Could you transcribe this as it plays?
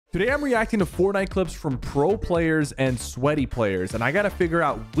Today I'm reacting to Fortnite clips from pro players and sweaty players, and I gotta figure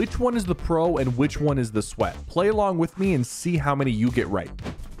out which one is the pro and which one is the sweat. Play along with me and see how many you get right.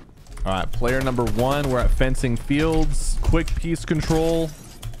 All right, player number one, we're at fencing fields. Quick piece control.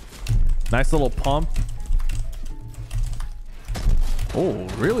 Nice little pump. Oh,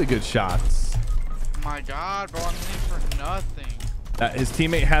 really good shots. My God, bro, I'm in for nothing. His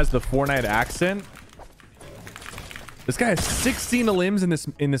teammate has the Fortnite accent. This guy has 16 limbs in this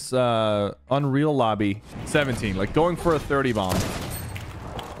Unreal lobby. 17, like going for a 30 bomb.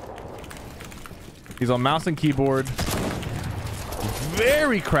 He's on mouse and keyboard.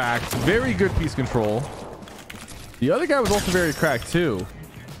 Very cracked. Very good piece control. The other guy was also very cracked too.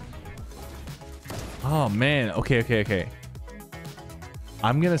 Oh man. Okay.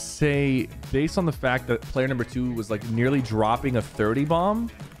 I'm gonna say, based on the fact that player number two was like nearly dropping a 30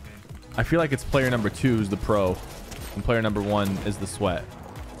 bomb, I feel like it's player number two who's the pro and player number one is the sweat.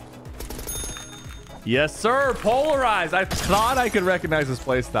 Yes sir, polarized. I thought I could recognize his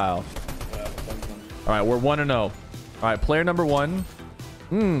play style. All right, we're 1-0. All right, player number one.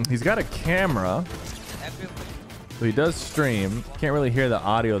 He's got a camera, so he does stream. Can't really hear the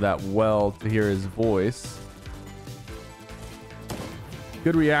audio that well to hear his voice.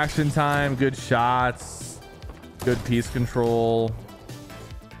 Good reaction time, good shots, good piece control.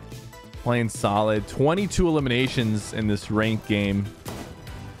 Playing solid. 22 eliminations in this ranked game.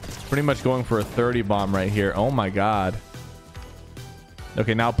 Pretty much going for a 30 bomb right here. Oh my God.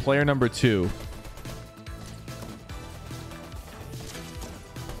 Okay, now player number two.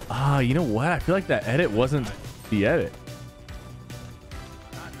 You know what? I feel like that edit wasn't the edit.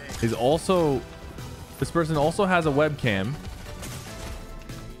 This person also has a webcam.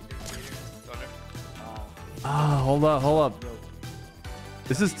 Hold up.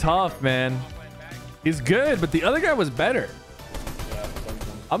 This is tough, man. He's good, but the other guy was better.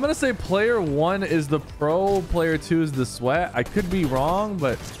 I'm gonna say player one is the pro, player two is the sweat. I could be wrong,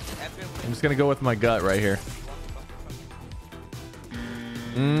 but I'm just gonna go with my gut right here.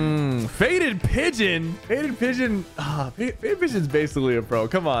 Faded Pigeon. Faded Pigeon's basically a pro.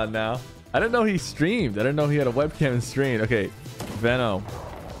 Come on now. I didn't know he streamed. I didn't know he had a webcam and streamed. Okay, Veno.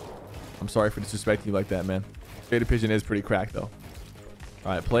 I'm sorry for disrespecting you like that, man. Faded Pigeon is pretty cracked though.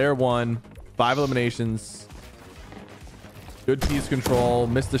 All right, player one, 5 eliminations. Good piece control.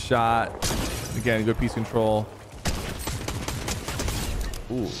 Missed the shot. Again, good piece control.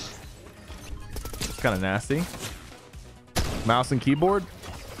 Ooh. It's kind of nasty. Mouse and keyboard.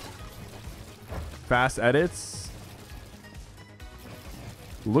 Fast edits.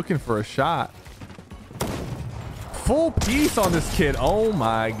 Looking for a shot. Full piece on this kid. Oh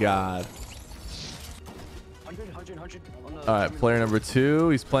my God. 100. All right, player number two.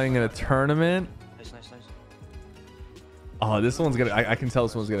 He's playing in a tournament. Nice. Oh, this one's gonna. I can tell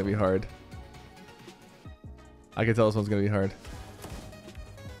this one's gonna be hard.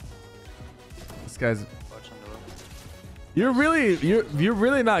 This guy's. You're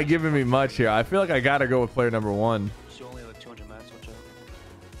really not giving me much here. I feel like I gotta go with player number one. So only like 200 mats. Watch out.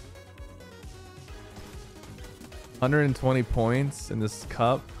 120 points in this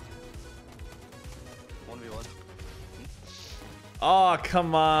cup. 1v1. Oh,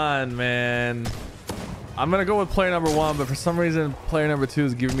 come on, man. I'm gonna go with player number one, but for some reason player number two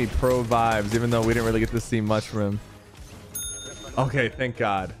is giving me pro vibes, even though we didn't really get to see much from him. Okay, thank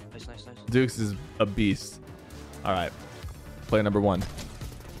God. Nice. Dukes is a beast. All right, player number one.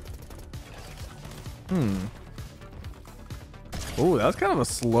 Oh, that was kind of a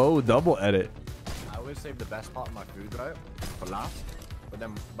slow double edit. I always save the best part of my food, right, for last.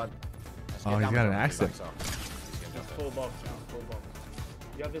 But Oh, he's got an accent. Full box now. Full box.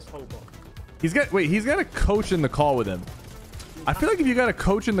 You have this whole box. He's got a coach in the call with him. I feel like if you got a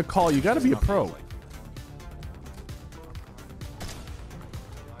coach in the call, you got to be a pro.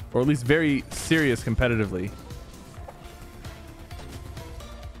 Or at least very serious competitively.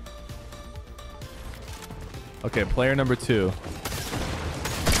 Okay, player number two.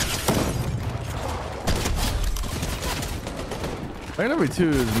 Player number two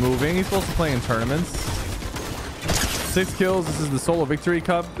is moving. He's supposed to play in tournaments. 6 kills. This is the solo victory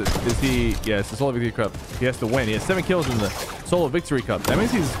cup. Is he? Yeah, it's the solo victory cup. He has to win. He has 7 kills in the solo victory cup. That means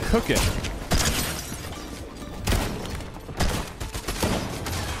he's cooking.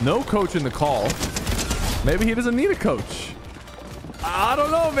 No coach in the call. Maybe he doesn't need a coach. I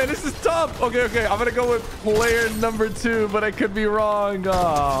don't know, man. This is tough. Okay. I'm gonna go with player number two, but I could be wrong.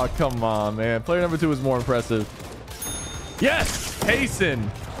 Oh, come on, man. Player number two is more impressive. Yes, Hasten.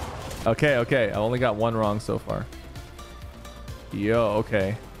 Okay. I only got one wrong so far. Yo,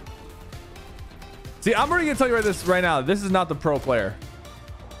 okay. See, I'm already gonna tell you right now. This is not the pro player.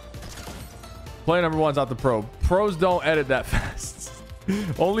 Player number one's not the pro. Pros don't edit that fast.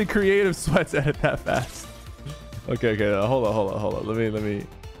 Only creative sweats edit that fast. Okay, hold on. Let me.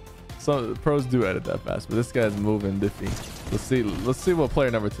 Some pros do edit that fast, but this guy's moving diffy. Let's see what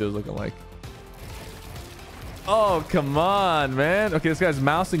player number 2 is looking like. Oh, come on, man. Okay, this guy's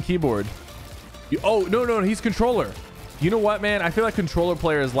mouse and keyboard. Oh, no, he's controller. You know what, man? I feel like controller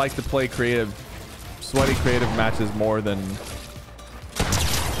players like to play sweaty creative matches more than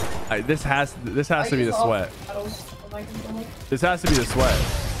this has to be the sweat. This has to be the sweat.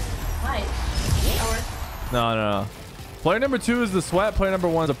 No. Player number 2 is the sweat. Player number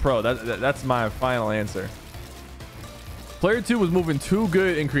 1 is a pro. That's my final answer. Player 2 was moving too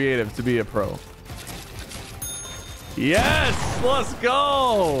good in creative to be a pro. Yes, let's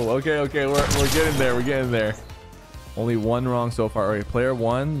go. Okay, we're getting there. We're getting there. Only one wrong so far. All right, player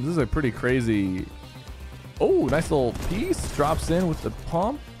 1. This is a pretty crazy. Oh, nice little piece. Drops in with the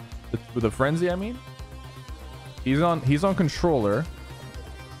pump, with the frenzy. I mean, he's on controller.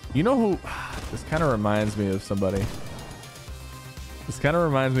 You know who? This kind of reminds me of somebody. This kind of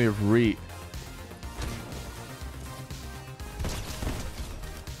reminds me of Reet.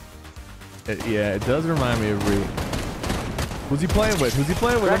 Yeah, it does remind me of Reet. Who's he playing with? Who's he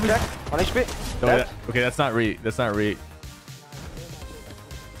playing with? Jack. On HP. Oh, okay, that's not Reet. That's not Reet.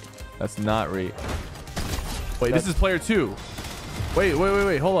 That's not Reet. Wait, this is player 2.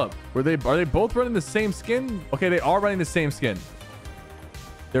 Wait. Hold up. Are they both running the same skin? Okay, they are running the same skin.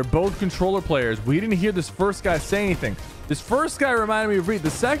 They're both controller players. We didn't hear this first guy say anything. This first guy reminded me of Reet. The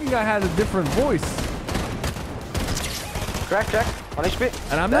second guy has a different voice. Crack. On HP.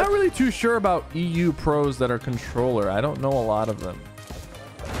 And I'm not really too sure about EU pros that are controller. I don't know a lot of them.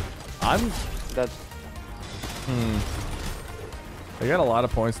 I'm dead. They got a lot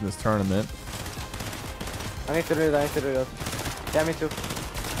of points in this tournament. I need to reload. Yeah, me too.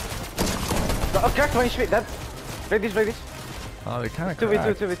 Oh, crack. On HP. Dead. Break this. Oh, they kind of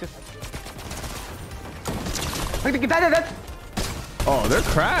 2v2. Dead. Oh, they're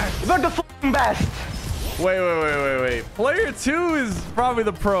cracked. You're the f***ing best. Wait. Player 2 is probably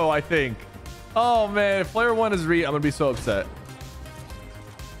the pro, I think. Oh, man. If player 1 is Reet, I'm going to be so upset.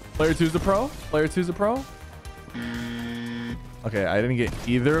 Player 2 is the pro? Player 2 is the pro? Okay, I didn't get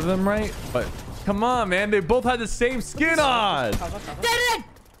either of them right, but come on, man. They both had the same skin on.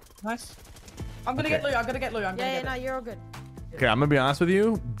 Nice. I'm going to get Lou. Yeah, no, you're all good. Okay, I'm going to be honest with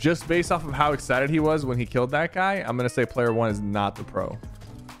you. Just based off of how excited he was when he killed that guy, I'm going to say player 1 is not the pro.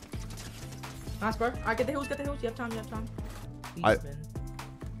 Nice, bro. Alright, get the heals. You have time.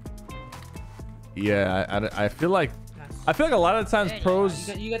 Yeah, I feel like a lot of the times pros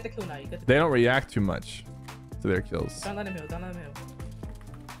you get the kill now. They don't react too much to their kills. Don't let him heal.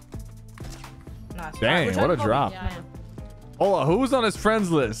 Nice. Dang, what a drop. Yeah. Hold on, who's on his friends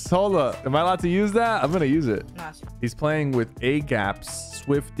list? Hold up. Am I allowed to use that? I'm gonna use it. Nice. He's playing with A-Gaps,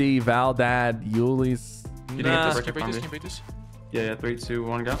 Swifty, Valdad, Yulis. Can you beat this? Yeah, 3, 2,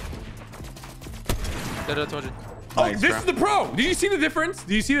 1, go. Oh, this is the pro. Did you see the difference?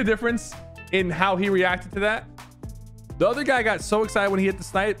 Do you see the difference in how he reacted to that? The other guy got so excited when he hit the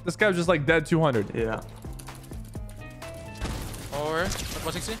snipe. This guy was just like dead 200. Yeah. Or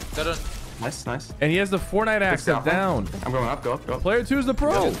 160. Dead on. Nice. And he has the Fortnite accent down. I'm going up. Go. Player 2 is the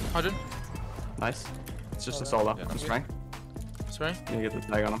pro. 100. Nice. It's just a solo. I'm spraying. Spraying. You get the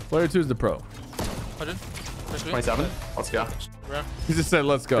tag on him. Player 2 is the pro. 100. 27. Let's go. He just said,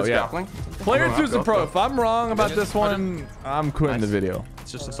 let's go. It's Yeah. grappling. Player 2 is the pro. Go. If I'm wrong about this one, I'm quitting the video.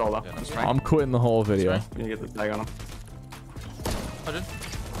 It's just a solo. I'm spraying. I'm quitting the whole video. You get the tag on him. 100.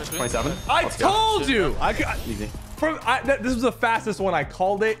 27. I told you. Easy. This was the fastest one. I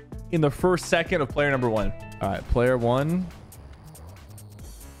called it in the first second of player number 1. All right, player 1.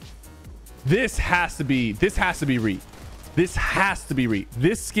 This has to be Reet. This has to be Reet.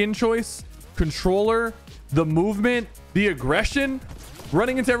 This skin choice, controller, the movement, the aggression,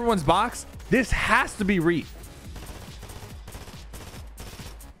 running into everyone's box. This has to be Reet.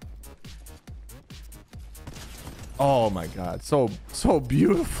 Oh my God, so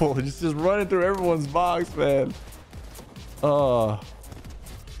beautiful. Just running through everyone's box, man.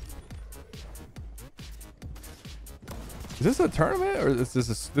 Is this a tournament or is this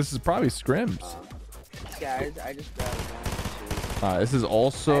is probably scrims? Guys, I just grabbed one. This is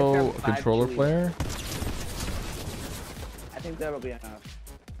also a controller player. I think that'll be enough.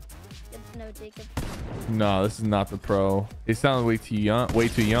 No, Jacob. No, this is not the pro. He sounds way too young.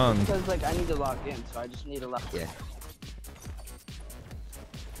 Because like I need to lock in, so I just need to lock in.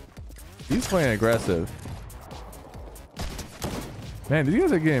 He's playing aggressive. Man, these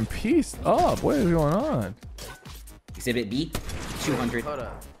guys are getting pieced up. What is going on? Exhibit B, 200. Hold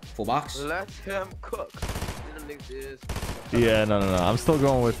up. Full box. Let him cook. Yeah, no. I'm still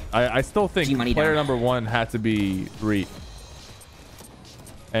going with. I still think G-Money player down. number 1 had to be Reet,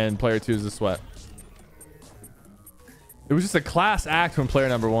 and player 2 is the Sweat. It was just a class act from player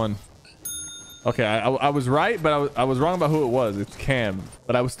number 1. Okay, I was right, but I was wrong about who it was. It's Cam,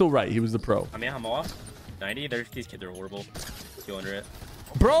 but I was still right. He was the pro. I mean, I'm off. 90. These kids are horrible. 200.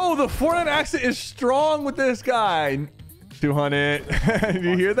 Bro, the Fortnite accent is strong with this guy. 200. Did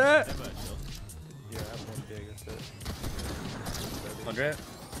you hear that? 100.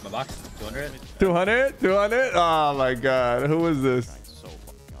 My box. 200. 200? 200? Oh my god. Who is this?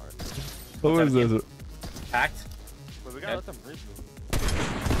 Who is this? Packed. But we gotta let them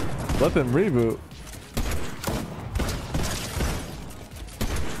reboot. Let them reboot.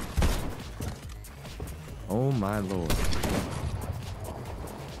 Oh my lord.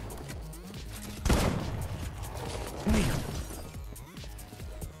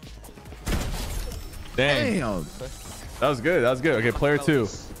 Dang. Damn. That was good. That was good. Okay, player 2.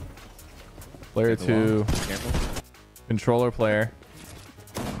 Player 2. Controller player.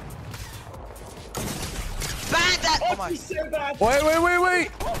 Oh my.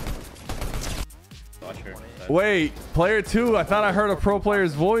 Wait. Wait, player 2. I thought I heard a pro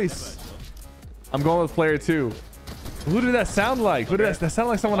player's voice. I'm going with player 2. Who did that sound like? Who did that sound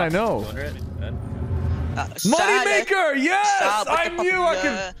like someone I know? Moneymaker! Yes! I knew I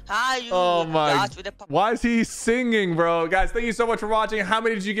could. Oh my. Why is he singing, bro? Guys, thank you so much for watching. How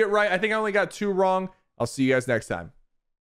many did you get right? I think I only got 2 wrong. I'll see you guys next time.